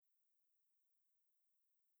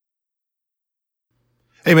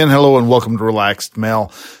Hey man, hello and welcome to Relaxed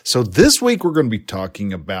Mel. So this week we're going to be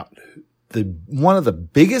talking about one of the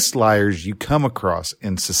biggest liars you come across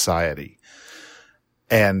in society.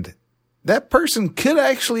 And that person could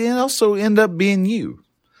actually also end up being you.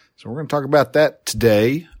 So we're going to talk about that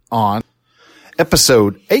today on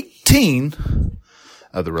episode 18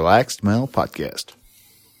 of the Relaxed Mel podcast.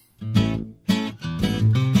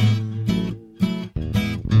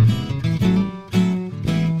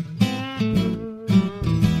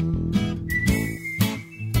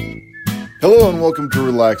 Hello and welcome to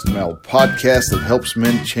Relaxed Mel, podcast that helps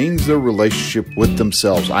men change their relationship with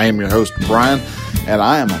themselves. I am your host, Brian, and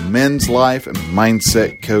I am a men's life and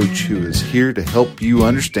mindset coach who is here to help you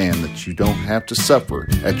understand that you don't have to suffer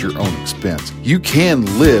at your own expense. You can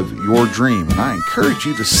live your dream, and I encourage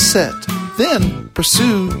you to set, then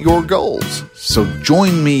pursue your goals. So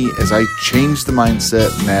join me as I change the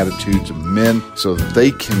mindset and attitudes of men so that they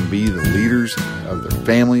can be the leaders of their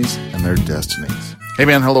families and their destinies. Hey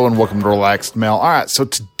man, hello and welcome to Relaxed Mel. All right, so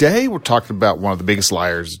today we're talking about one of the biggest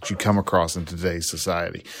liars that you come across in today's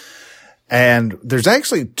society. And there's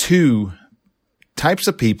actually two types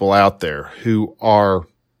of people out there who are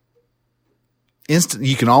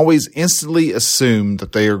you can always instantly assume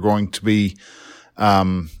that they are going to be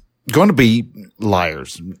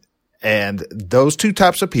liars. And those two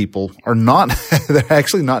types of people are not, they're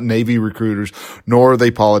actually not Navy recruiters, nor are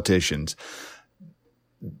they politicians.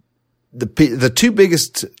 The two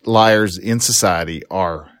biggest liars in society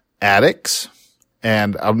are addicts,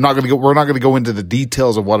 and we're not going to go into the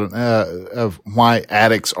details of of why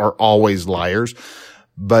addicts are always liars,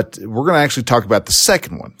 but we're going to actually talk about the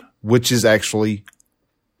second one, which is actually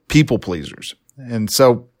people pleasers. And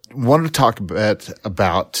so I wanted to talk about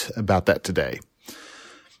that today.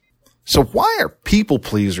 So why are people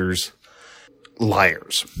pleasers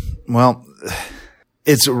liars? Well,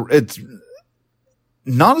 it's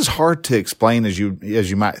not as hard to explain as you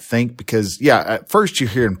might think, because at first you're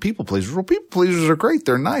hearing people pleasers. Well, people pleasers are great.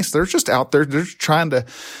 They're nice. They're just out there. They're just trying to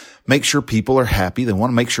make sure people are happy. They want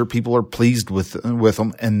to make sure people are pleased with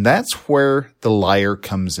them. And that's where the liar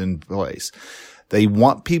comes in place. They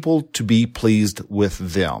want people to be pleased with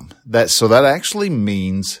them. So that actually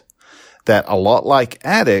means that a lot like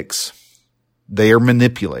addicts, they are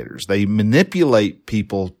manipulators. They manipulate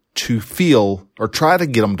people to feel, or try to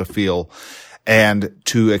get them to feel, and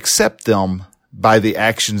to accept them by the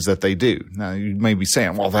actions that they do. Now, you may be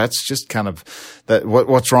saying, well, that's just kind of that.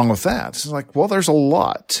 What's wrong with that? It's like, well, there's a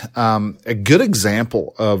lot. A good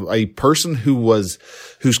example of a person whose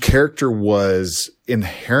character was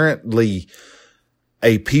inherently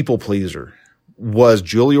a people pleaser was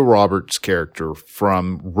Julia Roberts' character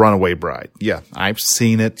from Runaway Bride. Yeah, I've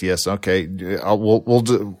seen it. Yes. Okay.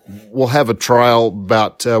 We'll have a trial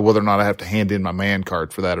about whether or not I have to hand in my man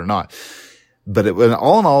card for that or not. But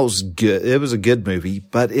all in all, it was good. It was a good movie,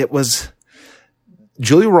 but it was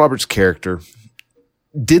Julia Roberts' character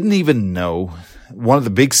didn't even know. One of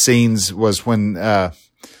the big scenes was when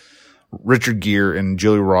Richard Gere and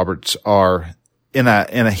Julia Roberts are in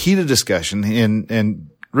a heated discussion,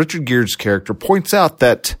 and Richard Gere's character points out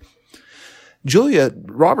that Julia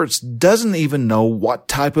Roberts doesn't even know what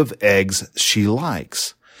type of eggs she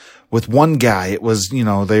likes. With one guy, it was,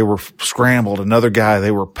 they were scrambled. Another guy, they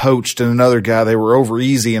were poached. And another guy, they were over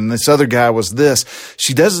easy. And this other guy was this.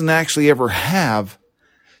 She doesn't actually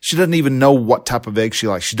she doesn't even know what type of egg she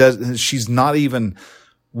likes. She's not even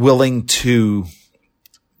willing to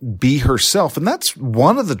be herself. And that's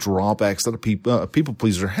one of the drawbacks that a people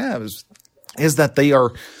pleaser has is that they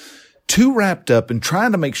are too wrapped up in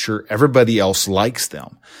trying to make sure everybody else likes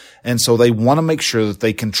them. And so they want to make sure that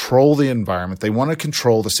they control the environment. They want to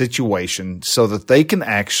control the situation so that they can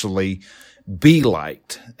actually be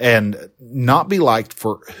liked and not be liked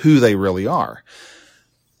for who they really are.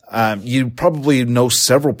 You probably know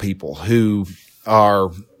several people who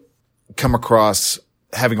come across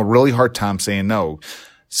having a really hard time saying no.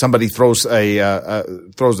 Somebody throws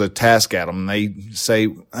a task at them, and they say,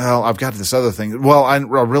 "Well, I've got this other thing. Well, I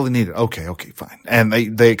really need it. Okay, fine." And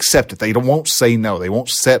they accept it. They won't say no. They won't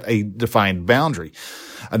set a defined boundary.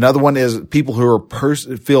 Another one is people who are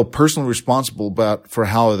feel personally responsible for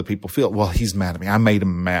how other people feel. Well, he's mad at me. I made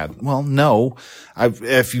him mad. Well, no.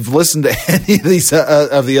 If you've listened to any of these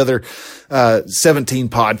of the other 17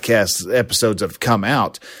 podcast episodes that have come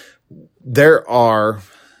out, there are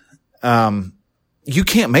you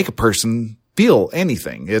can't make a person feel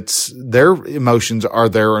anything. It's their emotions are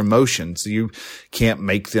their emotions. You can't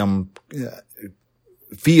make them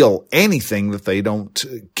feel anything that they don't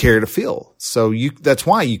care to feel. So that's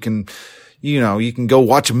why you can go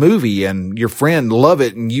watch a movie and your friend love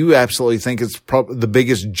it and you absolutely think it's probably the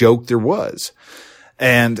biggest joke there was.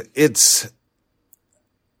 And it's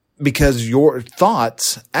because your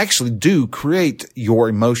thoughts actually do create your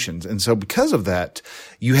emotions. And so because of that,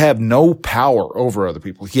 you have no power over other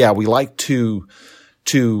people. Yeah, we like to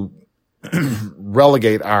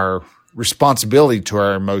relegate our responsibility to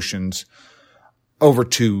our emotions over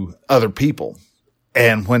to other people.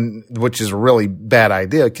 And which is a really bad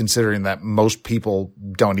idea, considering that most people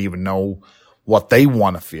don't even know what they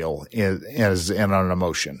want to feel as in an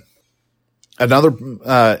emotion. Another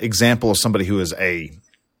example of somebody who is a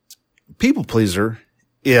people pleaser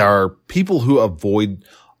are people who avoid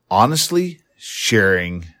honestly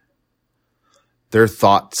sharing their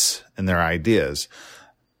thoughts and their ideas.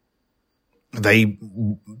 They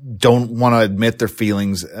don't want to admit their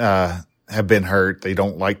feelings have been hurt. They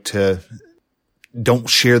don't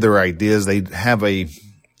share their ideas.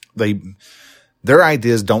 Their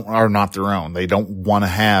ideas are not their own. They don't want to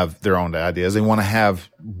have their own ideas. They want to have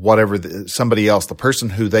whatever somebody else, the person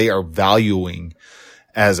who they are valuing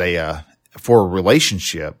as for a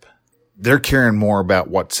relationship, they're caring more about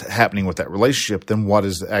what's happening with that relationship than what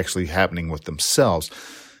is actually happening with themselves.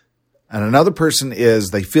 And another person is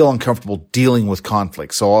they feel uncomfortable dealing with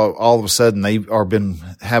conflict. So all of a sudden they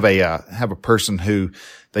have a person who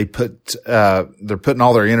they're putting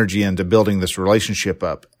all their energy into building this relationship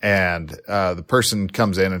up, and the person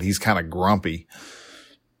comes in and he's kind of grumpy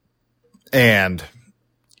and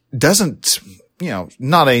doesn't,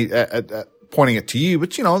 not pointing it to you,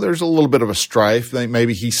 but there's a little bit of a strife.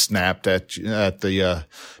 Maybe he snapped at the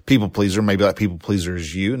people pleaser. Maybe that people pleaser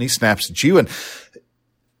is you, and he snaps at you, and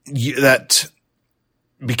that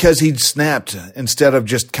because he'd snapped, instead of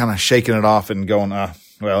just kind of shaking it off and going,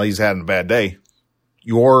 well, he's having a bad day,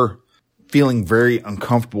 you're feeling very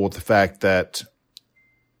uncomfortable with the fact that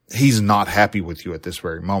he's not happy with you at this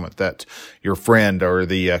very moment, that your friend or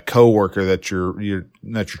the coworker that you're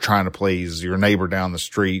trying to please, your neighbor down the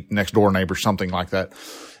street, next door neighbor, something like that,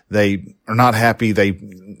 they are not happy. They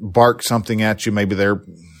bark something at you. Maybe they're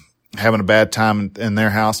having a bad time in their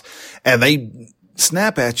house, and they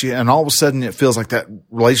snap at you, and all of a sudden it feels like that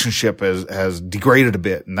relationship has degraded a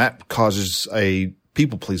bit, and that causes a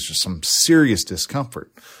people pleaser some serious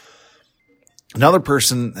discomfort. Another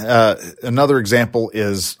example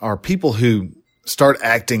are people who start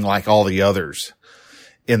acting like all the others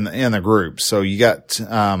in the group. So you got,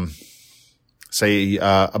 say,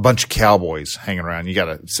 a bunch of cowboys hanging around. You got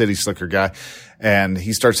a city slicker guy, and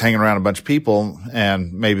he starts hanging around a bunch of people.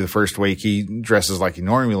 And maybe the first week he dresses like he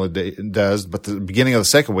normally does, but the beginning of the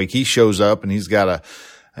second week he shows up and he's got a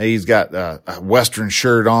Western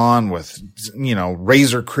shirt on with,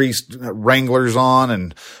 razor creased Wranglers on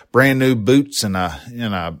and brand new boots and a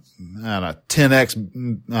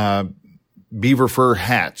 10X, beaver fur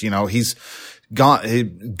hat. He's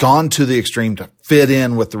gone to the extreme to fit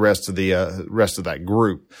in with the rest of that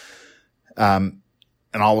group.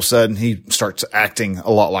 And all of a sudden he starts acting a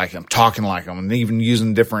lot like him, talking like him, and even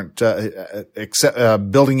using different,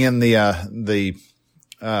 building in the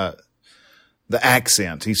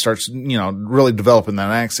accent. He starts, really developing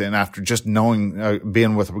that accent after just knowing,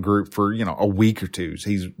 being with a group for, a week or two.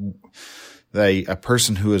 He's a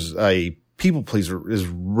person who is a people pleaser is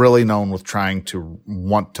really known with trying to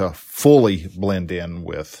want to fully blend in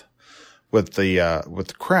with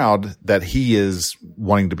the crowd that he is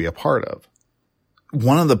wanting to be a part of.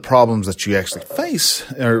 One of the problems that you actually face,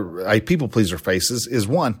 or a people pleaser faces, is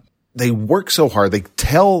one, they work so hard. They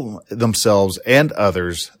tell themselves and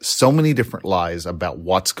others so many different lies about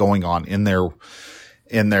what's going on in their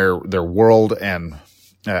world and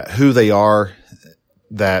who they are,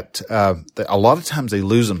 that a lot of times they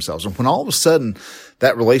lose themselves. And when all of a sudden if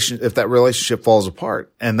that relationship falls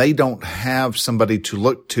apart and they don't have somebody to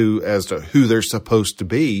look to as to who they're supposed to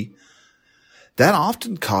be, that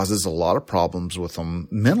often causes a lot of problems with them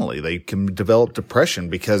mentally. They can develop depression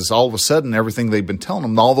because all of a sudden everything they've been telling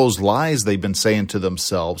them, all those lies they've been saying to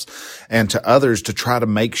themselves and to others to try to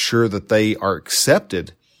make sure that they are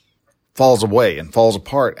accepted, falls away and falls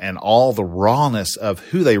apart, and all the rawness of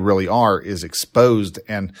who they really are is exposed.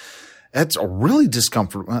 And that's a really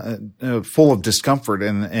full of discomfort,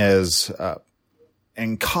 and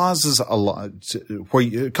causes a lot,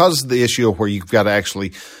 causes the issue of where you've got to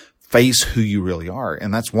actually face who you really are.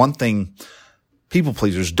 And that's one thing people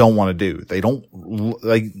pleasers don't want to do. They don't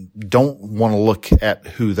want to look at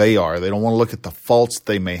who they are. They don't want to look at the faults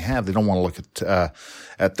they may have. They don't want to look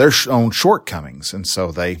at their own shortcomings. And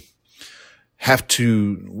so they have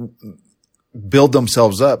to build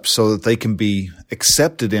themselves up so that they can be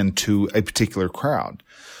accepted into a particular crowd.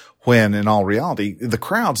 When in all reality, the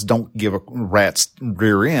crowds don't give a rat's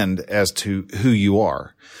rear end as to who you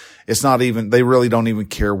are. It's not even, they really don't even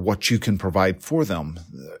care what you can provide for them.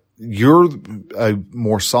 You're a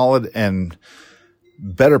more solid and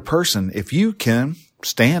better person if you can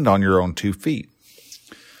stand on your own 2 feet.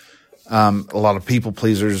 A lot of people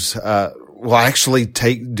pleasers, will actually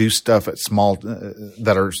do stuff at small,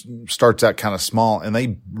 starts out kind of small, and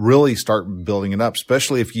they really start building it up,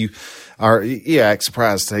 especially if you are, act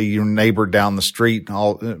surprised. Say your neighbor down the street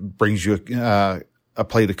brings you a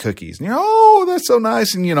plate of cookies, and you're, oh, that's so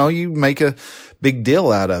nice. And, you make a big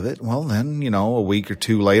deal out of it. Well, then, a week or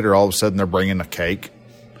two later, all of a sudden they're bringing a cake.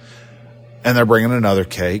 And they're bringing another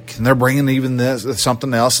cake, and they're bringing even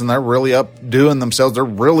something else, and they're really updoing themselves. They're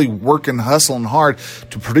really working, hustling hard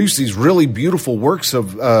to produce these really beautiful works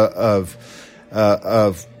of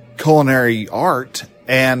culinary art.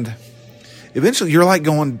 And eventually, you're like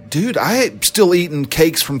going, "Dude, I'm still eating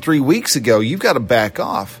cakes from 3 weeks ago. You've got to back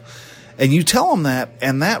off." And you tell them that,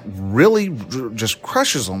 and that really just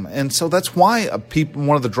crushes them. And so that's why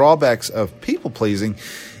one of the drawbacks of people pleasing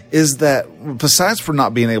is that besides for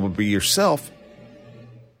not being able to be yourself,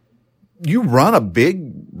 you run a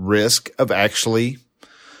big risk of actually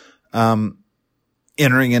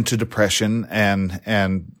entering into depression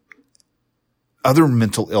and other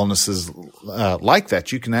mental illnesses like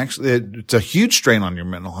that. You can it's a huge strain on your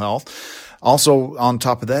mental health. Also, on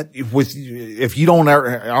top of that, if you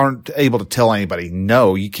aren't able to tell anybody,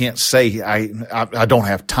 no, you can't say, I don't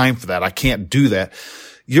have time for that. I can't do that.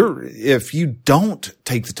 If you don't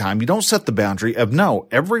take the time, you don't set the boundary of no,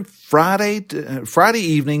 every Friday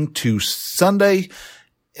evening to Sunday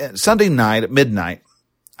night at midnight,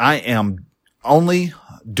 I am only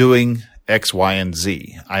doing X, Y, and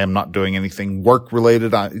Z. I am not doing anything work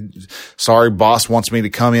related. Sorry, boss wants me to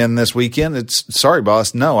come in this weekend. Sorry,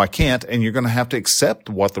 boss. No, I can't. And you're going to have to accept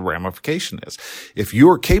what the ramification is. If you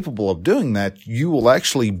are capable of doing that, you will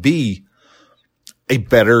actually be a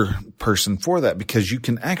better person for that, because you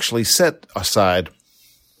can actually set aside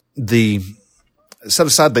the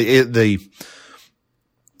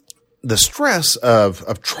stress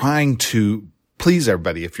of trying to please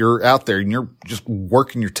everybody. If you're out there and you're just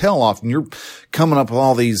working your tail off and you're coming up with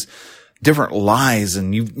all these different lies,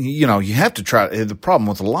 and you have to try. The problem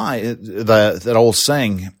with the lie, that old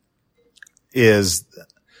saying is,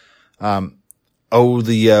 the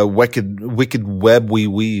wicked web we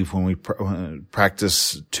weave when we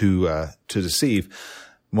practice to deceive.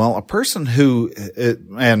 Well, a person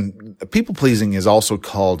and people pleasing is also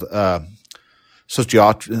called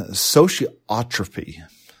sociotropy.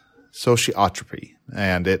 Sociotropy,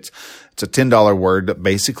 and it's a $10 word that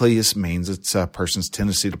basically means it's a person's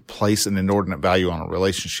tendency to place an inordinate value on a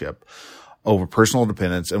relationship over personal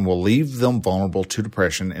dependence, and will leave them vulnerable to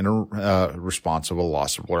depression in a response of a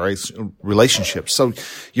loss of relationship. So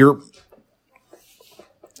if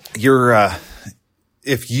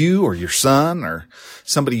you or your son or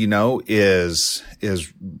somebody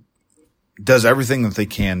does everything that they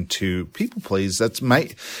can to people please,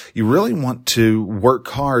 you really want to work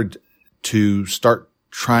hard to start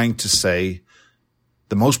trying to say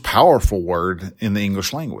the most powerful word in the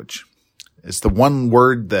English language. It's the one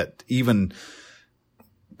word that even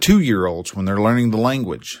 2-year-olds, when they're learning the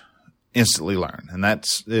language, instantly learn. And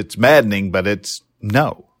it's maddening, but it's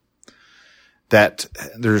no. That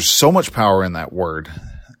there's so much power in that word,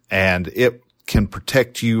 and it can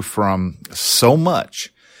protect you from so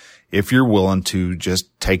much if you're willing to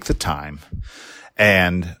just take the time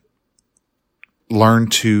and learn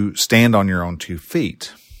to stand on your own 2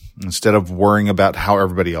 feet instead of worrying about how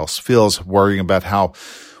everybody else feels, worrying about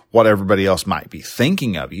what everybody else might be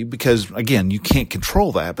thinking of you, because again, you can't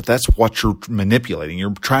control that, but that's what you're manipulating.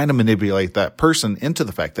 You're trying to manipulate that person into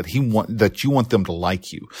the fact that you want them to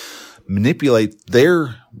like you. Manipulate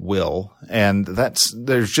their will, and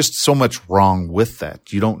there's just so much wrong with that.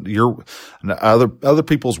 Other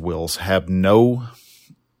people's wills have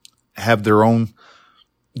their own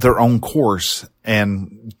course,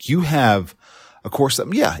 and you have a course that,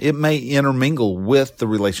 it may intermingle with the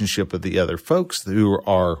relationship of the other folks who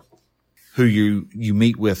you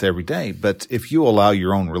meet with every day. But if you allow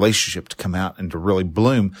your own relationship to come out and to really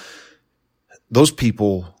bloom, those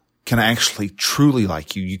people can actually truly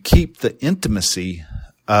like you. You keep the intimacy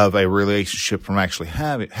of a relationship from actually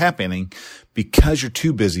happening because you're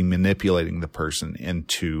too busy manipulating the person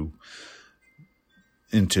into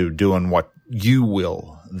doing what you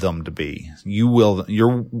will them to be.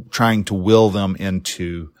 You're trying to will them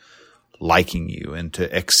into liking you,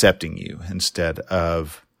 into accepting you, instead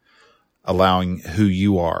of allowing who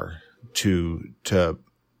you are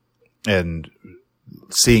and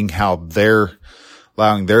seeing how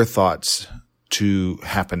allowing their thoughts to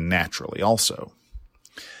happen naturally also.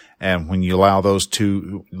 And when you allow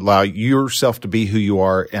yourself to be who you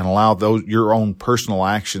are and allow your own personal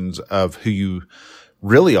actions of who you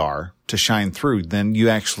really are to shine through, then you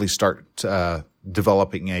actually start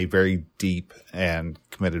developing a very deep and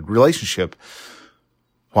committed relationship.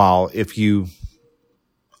 If you're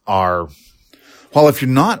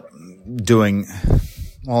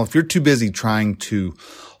too busy trying to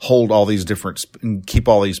hold all these and keep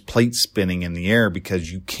all these plates spinning in the air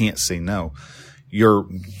because you can't say no, you're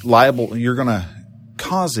going to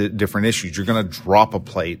cause it different issues. You're going to drop a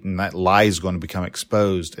plate and that lie is going to become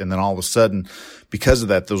exposed. And then all of a sudden, because of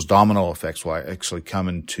that, those domino effects will actually come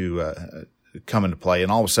into play.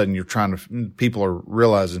 And all of a sudden people are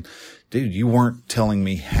realizing, dude, you weren't telling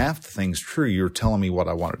me half the things true. You were telling me what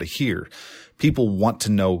I wanted to hear. People want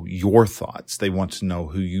to know your thoughts. They want to know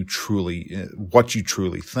what you truly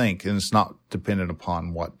think. And it's not dependent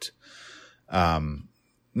upon what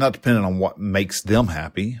makes them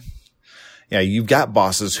happy. Yeah, you've got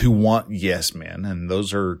bosses who want yes men, and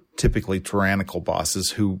those are typically tyrannical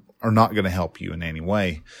bosses who are not going to help you in any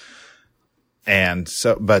way. And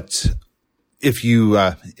so, but if you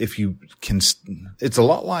can, it's a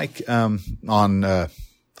lot like, on,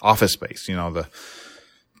 Office Space,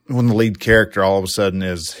 when the lead character all of a sudden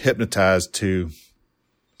is hypnotized to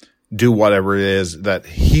do whatever it is that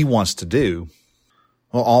he wants to do.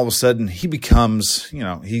 Well, all of a sudden he becomes,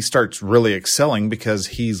 he starts really excelling because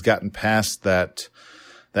he's gotten past that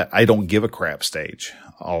I don't give a crap stage.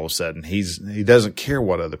 All of a sudden he doesn't care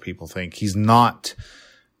what other people think. He's not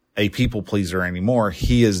a people pleaser anymore.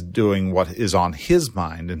 He is doing what is on his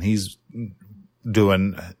mind, and he's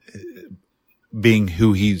being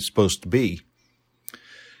who he's supposed to be.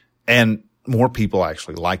 And more people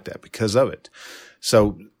actually like that because of it.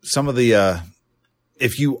 So some of the,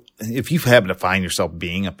 if you happen to find yourself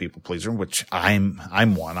being a people pleaser, which I'm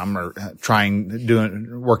one, I'm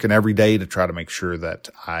working every day to try to make sure that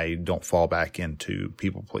I don't fall back into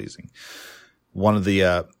people pleasing. One of the,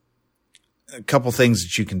 a couple things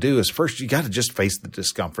that you can do is, first, you got to just face the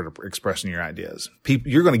discomfort of expressing your ideas.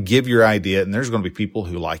 You're going to give your idea, and there's going to be people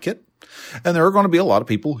who like it, and there are going to be a lot of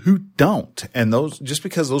people who don't. And just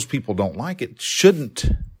because those people don't like it shouldn't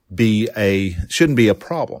be a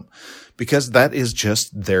problem, because that is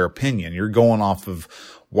just their opinion. You're going off of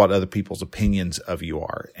what other people's opinions of you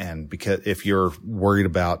are. And because if you're worried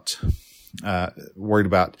about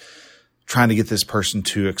trying to get this person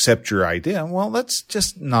to accept your idea, well, that's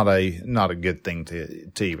just not a good thing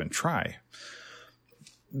to even try.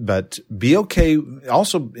 But be okay.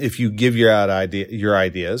 Also, if you give your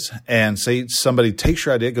ideas, and say somebody takes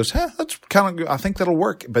your idea, goes, that's kind of good, I think that'll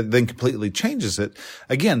work, but then completely changes it.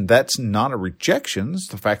 Again, that's not a rejection. It's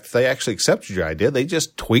the fact that they actually accepted your idea. They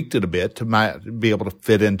just tweaked it a bit to be able to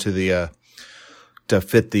fit into the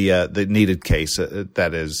needed case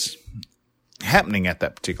that is happening at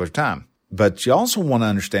that particular time. But you also want to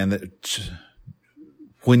understand that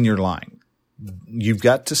when you're lying, you've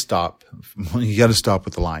got to stop. You got to stop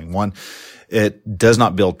with the lying. One, it does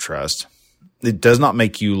not build trust. It does not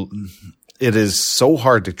make you. It is so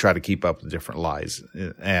hard to try to keep up with different lies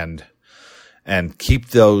and keep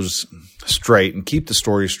those straight and keep the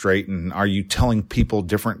stories straight. And are you telling people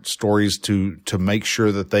different stories to make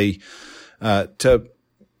sure that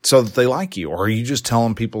so that they like you? Or are you just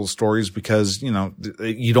telling people stories because,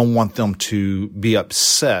 you don't want them to be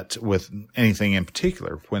upset with anything in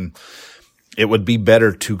particular, when it would be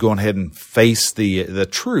better to go ahead and face the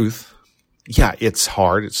truth. Yeah, it's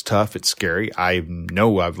hard. It's tough. It's scary. I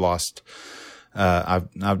know I've lost a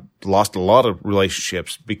lot of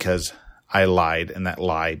relationships because I lied, and that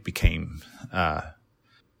lie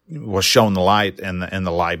was shown the light, and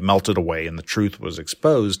the lie melted away, and the truth was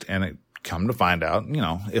exposed. And it come to find out,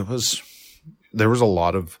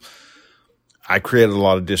 I created a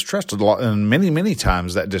lot of distrust, and many, many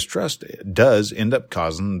times that distrust does end up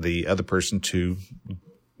causing the other person to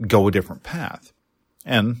go a different path.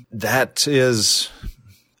 And that is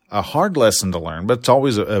a hard lesson to learn, but it's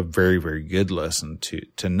always a very, very good lesson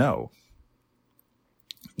to know.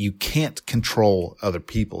 You can't control other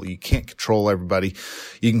people. You can't control everybody.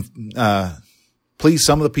 You can, please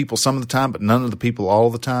some of the people some of the time, but none of the people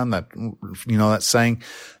all the time. That saying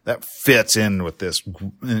that fits in with this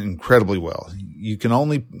incredibly well. You can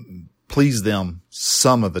only please them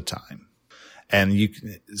some of the time. And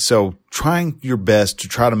so trying your best to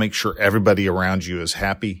try to make sure everybody around you is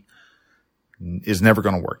happy is never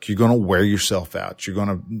going to work. You're going to wear yourself out. You're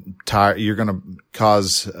going to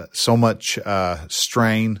cause so much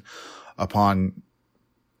strain upon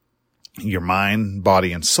your mind,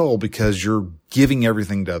 body, and soul, because you're giving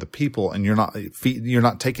everything to other people, and you're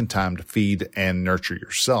not taking time to feed and nurture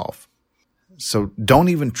yourself. So don't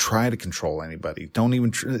even try to control anybody. Don't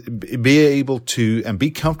even be able to and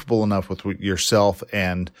be comfortable enough with yourself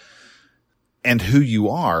and who you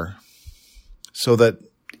are, so that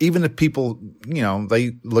even if people,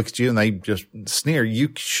 they look at you and they just sneer, you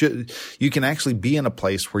can actually be in a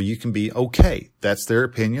place where you can be okay. That's their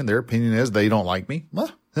opinion. Their opinion is they don't like me.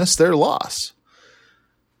 Well, that's their loss.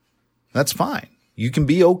 That's fine. You can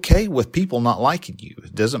be okay with people not liking you.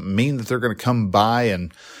 It doesn't mean that they're going to come by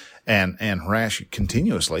and harass you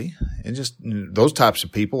continuously. And just those types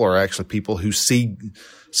of people are actually people who see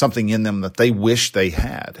something in them that they wish they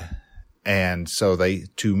had. And so they,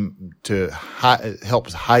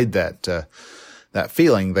 help hide that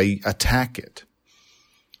feeling, they attack it.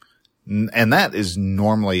 And that is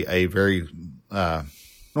normally a very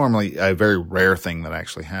rare thing that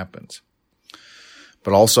actually happens.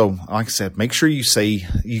 But also, like I said, make sure you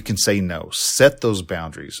can say no. Set those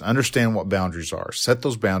boundaries. Understand what boundaries are. Set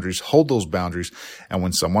those boundaries, hold those boundaries. And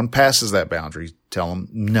when someone passes that boundary, tell them,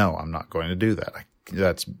 no, I'm not going to do that.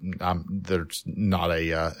 That's not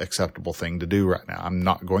a acceptable thing to do right now. I'm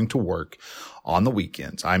not going to work on the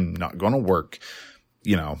weekends. I'm not going to work.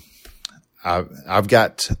 I've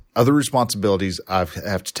got other responsibilities I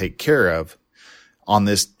have to take care of on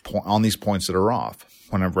these points that are off.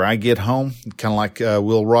 Whenever I get home, kind of like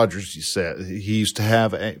Will Rogers, he used to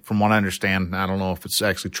have, from what I understand, I don't know if it's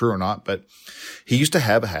actually true or not, but he used to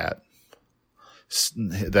have a hat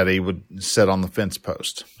that he would set on the fence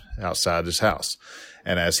post outside his house.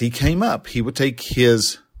 And as he came up, he would take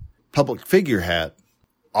his public figure hat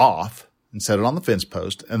off and set it on the fence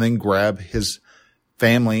post, and then grab his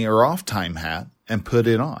family or off time hat and put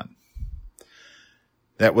it on.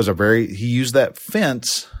 He used that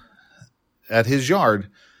fence at his yard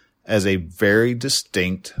as a very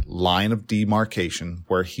distinct line of demarcation,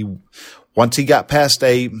 where once he got past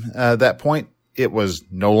that point, it was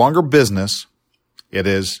no longer business. It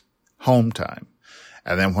is home time.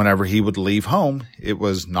 And then whenever he would leave home, it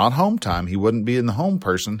was not home time. He wouldn't be in the home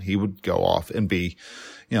person. He would go off and be,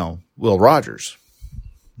 Will Rogers,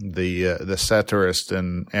 the satirist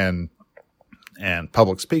and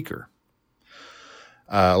public speaker.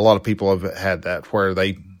 A lot of people have had that, where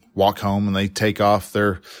they walk home and they take off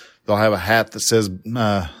they'll have a hat that says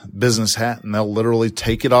business hat, and they'll literally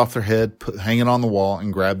take it off their head, hang it on the wall,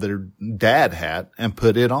 and grab their dad hat and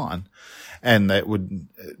put it on. And that would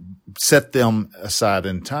set them aside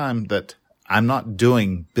in time that I'm not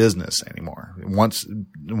doing business anymore. Once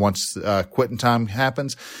quitting time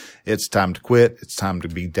happens, it's time to quit. It's time to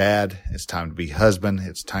be dad. It's time to be husband.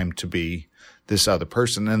 It's time to be this other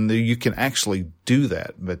person. And you can actually do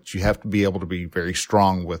that, but you have to be able to be very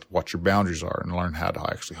strong with what your boundaries are and learn how to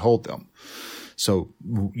actually hold them. So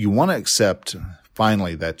you want to accept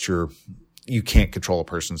finally that you can't control a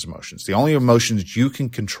person's emotions. The only emotions you can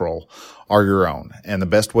control are your own. And the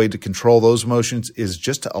best way to control those emotions is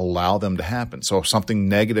just to allow them to happen. So if something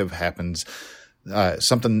negative happens,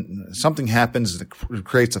 something happens that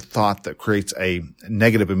creates a thought that creates a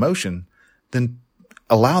negative emotion, then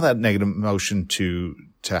allow that negative emotion to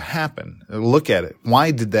happen. Look at it.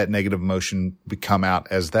 Why did that negative emotion come out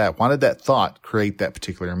as that? Why did that thought create that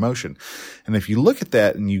particular emotion? And if you look at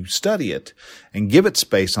that and you study it and give it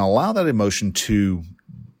space and allow that emotion to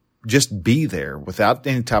just be there without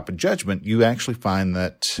any type of judgment, you actually find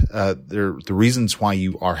that the reasons why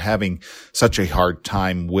you are having such a hard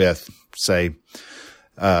time with, say,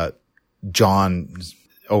 John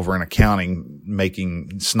over in accounting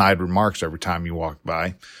making snide remarks every time you walk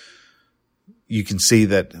by, you can see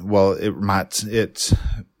that, well, it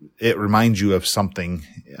reminds you of something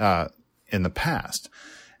in the past.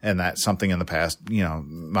 And that something in the past,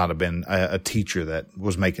 might have been a teacher that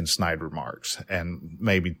was making snide remarks and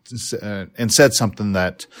maybe and said something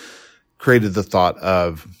that created the thought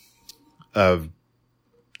of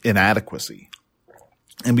inadequacy.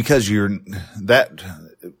 And because that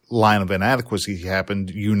line of inadequacy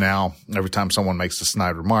happened, now, every time someone makes a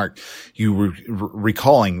snide remark, you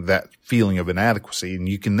recalling that feeling of inadequacy. And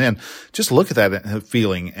you can then just look at that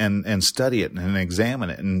feeling and study it and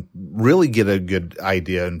examine it and really get a good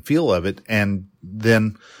idea and feel of it. And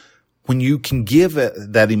then when you can give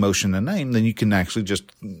that emotion a name, then you can actually just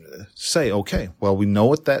say, okay, well, we know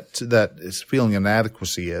what that feeling of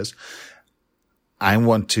inadequacy is. I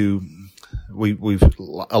want to... We've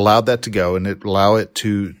allowed that to go and allow it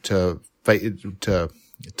to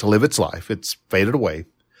live its life. It's faded away.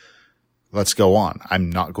 Let's go on. I'm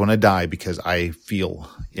not going to die because I feel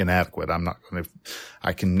inadequate.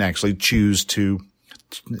 I can actually choose to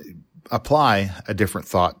apply a different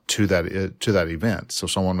thought to that event. So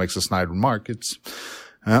someone makes a snide remark. It's,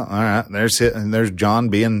 well, all right, there's John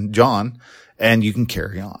being John, and you can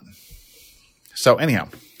carry on. So anyhow,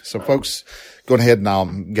 folks, go ahead now,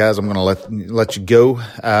 guys. I'm going to let you go.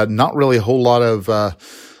 Not really a whole lot of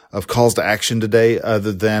calls to action today,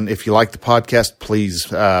 other than if you like the podcast, please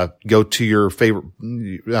go to your favorite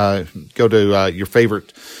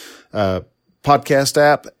podcast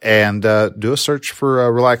app and do a search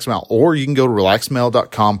for Relax Mail, or you can go to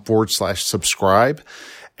relaxmail.com/subscribe.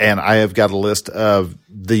 And I have got a list of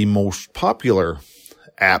the most popular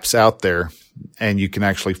apps out there, and you can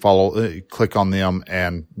actually click on them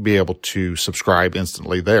and be able to subscribe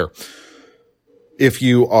instantly there. If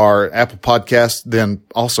you are Apple Podcasts, then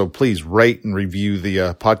also please rate and review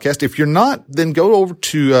the podcast. If you're not, then go over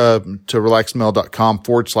to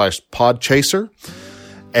relaxmail.com/podchaser.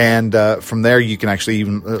 And from there, you can actually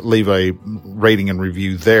even leave a rating and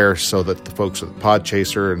review there, so that the folks at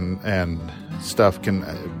Podchaser and stuff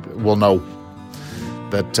will know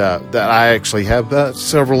that I actually have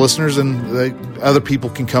several listeners, and other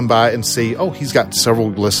people can come by and see, oh, he's got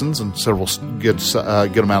several listens and several good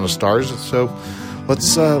amount of stars. So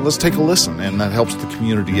let's take a listen, and that helps the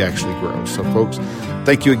community actually grow. So, folks,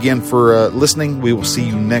 thank you again for listening. We will see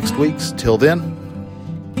you next week. Till then,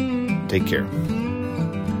 take care.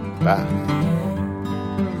 Bye.